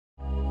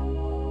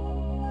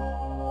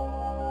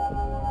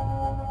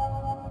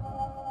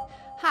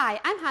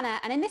Hi, I'm Hannah,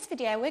 and in this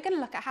video we're going to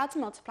look at how to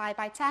multiply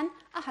by 10,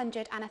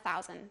 100 and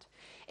 1000.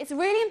 It's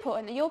really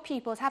important that your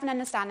pupils have an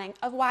understanding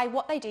of why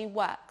what they do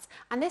works,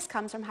 and this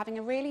comes from having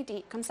a really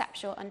deep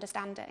conceptual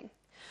understanding.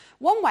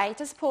 One way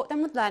to support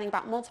them with learning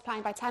about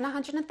multiplying by 10,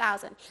 100 and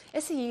 1000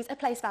 is to use a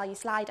place value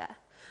slider.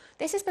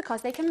 This is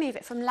because they can move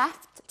it from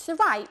left to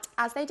right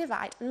as they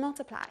divide and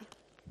multiply.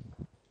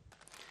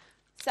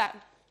 So,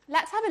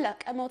 let's have a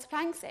look at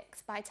multiplying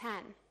 6 by 10.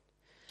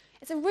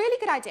 It's a really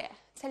good idea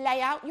to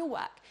lay out your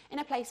work in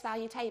a place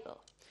value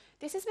table.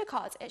 This is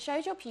because it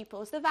shows your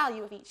pupils the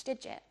value of each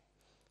digit.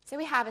 So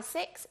we have a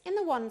 6 in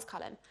the ones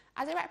column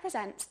as it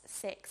represents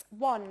 6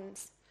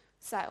 ones.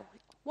 So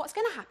what's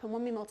going to happen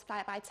when we multiply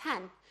it by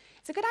 10?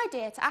 It's a good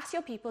idea to ask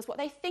your pupils what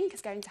they think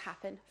is going to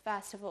happen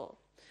first of all.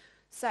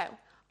 So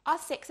our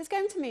 6 is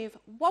going to move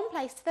one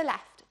place to the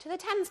left to the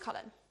tens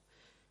column.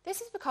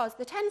 This is because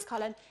the tens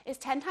column is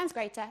 10 times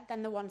greater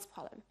than the ones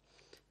column.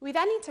 We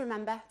then need to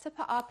remember to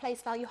put our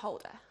place value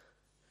holder.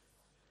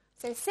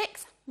 So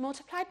 6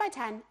 multiplied by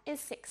 10 is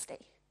 60.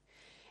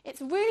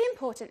 It's really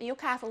important that you're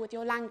careful with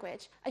your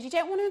language, as you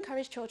don't want to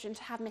encourage children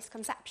to have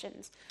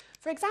misconceptions.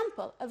 For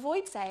example,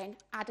 avoid saying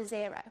add a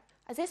 0,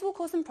 as this will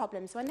cause them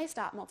problems when they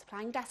start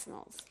multiplying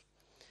decimals.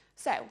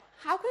 So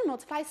how can we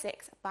multiply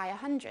 6 by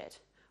 100?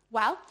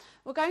 Well,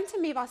 we're going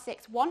to move our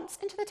 6 once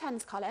into the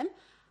tens column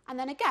and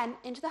then again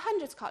into the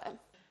hundreds column.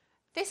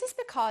 This is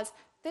because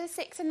the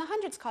 6 in the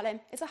hundreds column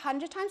is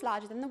 100 times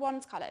larger than the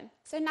ones column.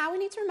 So now we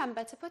need to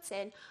remember to put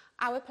in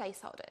our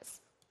placeholders.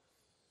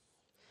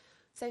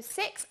 So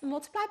 6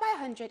 multiplied by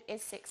 100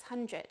 is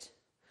 600.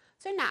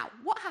 So now,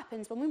 what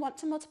happens when we want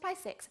to multiply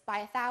 6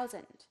 by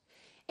 1000?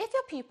 If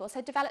your pupils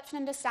had developed an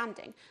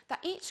understanding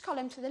that each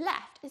column to the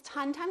left is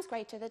 10 times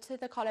greater than to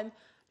the column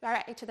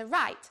directly to the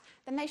right,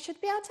 then they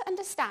should be able to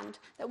understand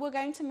that we're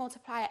going to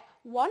multiply it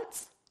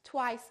once,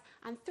 twice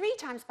and 3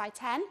 times by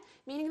 10,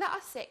 meaning that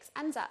our 6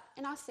 ends up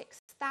in our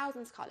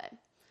 6,000s column.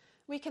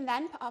 We can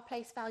then put our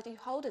place value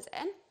holders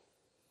in,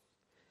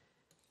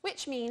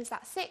 which means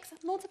that 6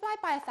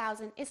 multiplied by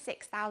 1000 is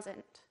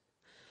 6,000.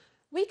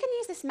 We can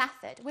use this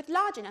method with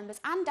larger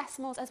numbers and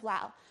decimals as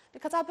well,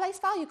 because our place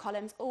value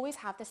columns always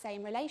have the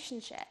same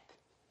relationship.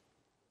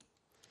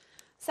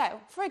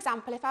 So, for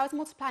example, if I was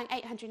multiplying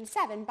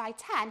 807 by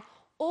 10,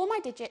 all my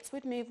digits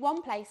would move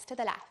one place to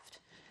the left.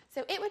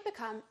 So it would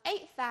become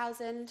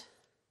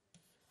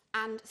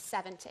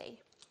 8,070.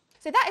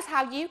 So that is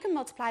how you can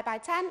multiply by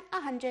 10,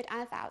 100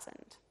 and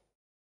 1000.